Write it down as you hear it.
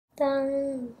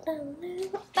Dun, dun,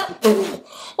 dun.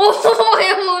 Oh,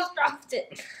 I almost dropped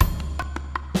it.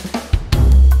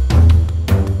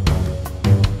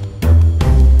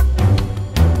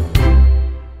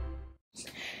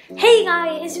 Hey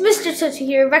guys, Mr. Tochi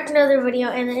here, back to another video,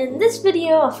 and in this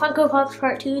video of Funko Pops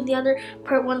Part 2, the other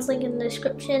Part 1's link in the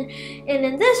description, and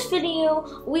in this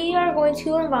video, we are going to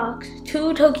unbox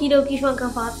two Tokidoki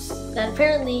Funko Pops that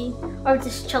apparently are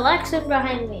just chillaxing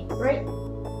behind me, right?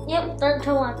 Yep, they're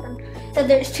chillaxing. So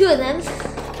there's two of them.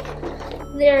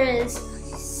 There is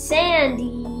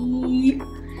SANDy,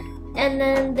 and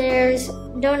then there's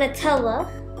Donutella,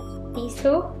 these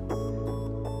two.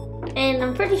 And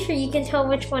I'm pretty sure you can tell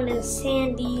which one is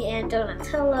SANDy and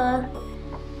Donutella.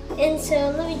 And so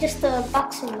let me just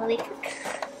box them really quick.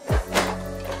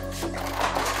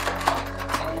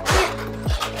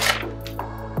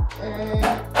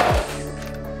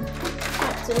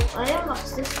 So I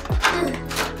unboxed this.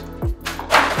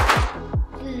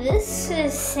 This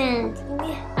is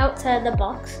SANDy outside the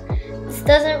box. This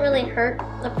doesn't really hurt.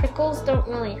 The prickles don't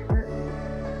really hurt.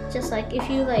 Just like if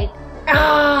you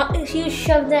if you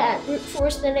shove that at brute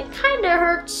force, then it kind of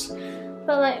hurts.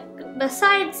 But like,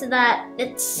 besides that,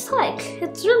 it's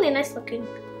really nice looking.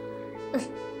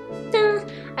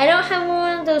 I don't have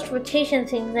one of those rotation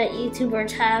things that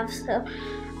YouTubers have, so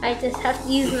I just have to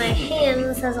use my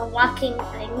hands as a walking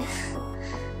thing.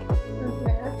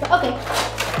 Okay.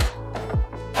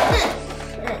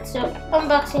 Alright, so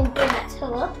unboxing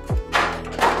Donutella.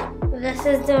 This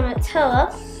is Donutella.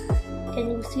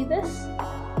 Can you see this?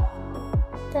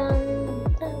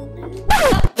 Dun, dun, dun.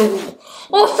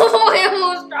 Oh, I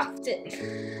almost dropped it.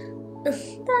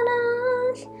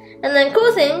 And then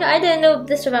cool thing, I didn't know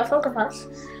this about Funko Pops,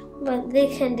 but they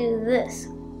can do this.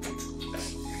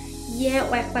 Yeah,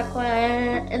 whack, whack,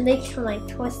 whack, and they can like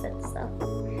twist and stuff.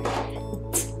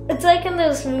 It's like in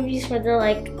those movies where they're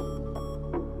like,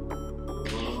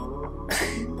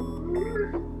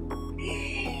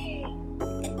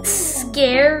 it's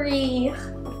scary.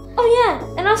 Oh yeah,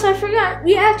 and also I forgot,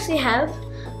 we actually have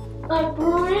another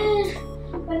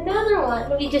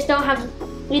one. We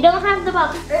don't have the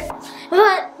box for it,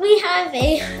 but we have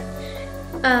a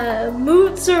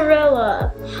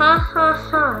mozzarella. Ha ha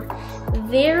ha.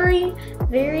 Very,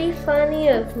 very funny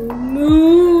of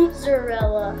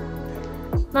mozzarella.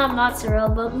 Not mozzarella,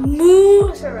 but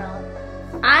mozzarella.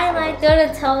 I like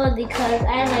Donutella because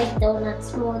I like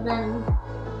donuts more than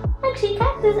actually,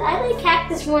 cactus. I like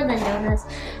cactus more than donuts.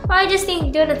 But I just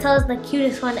think Donutella is the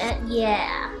cutest one, and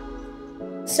yeah.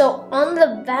 So on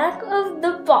the back of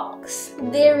the box,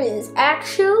 there is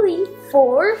actually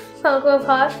 4 Funko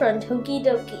Pops from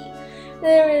Tokidoki.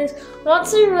 There is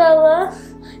Mozzerella,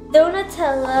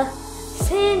 Donutella,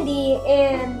 SANDy,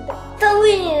 and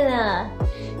Delina.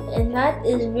 And that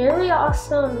is very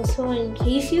awesome. So in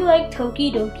case you like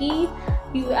Tokidoki,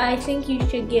 I think you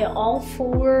should get all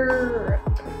 4.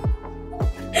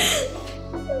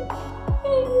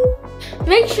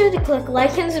 Make sure to click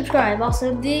like and subscribe.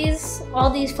 Also, all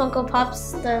these Funko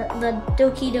Pops, the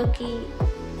Tokidoki,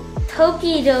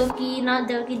 not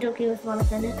Doki Doki with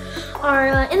Monica in it,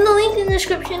 are in the link in the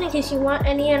description in case you want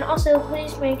any. And also,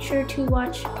 please make sure to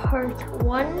watch part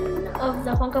 1 of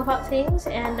the Funko Pop things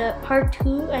and part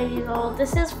 2.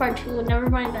 This is part 2. Never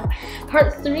mind that.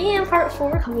 Part 3 and part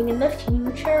 4 coming in the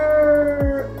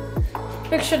future.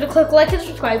 Make sure to click like and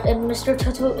subscribe, and Mr.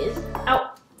 Toto is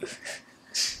out.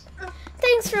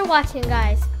 Thanks for watching,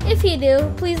 guys. If you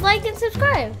do, please like and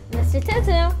subscribe. Mr.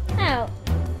 Toto out.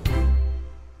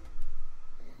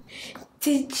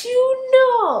 Did you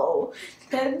know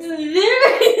that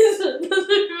there is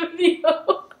another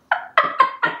video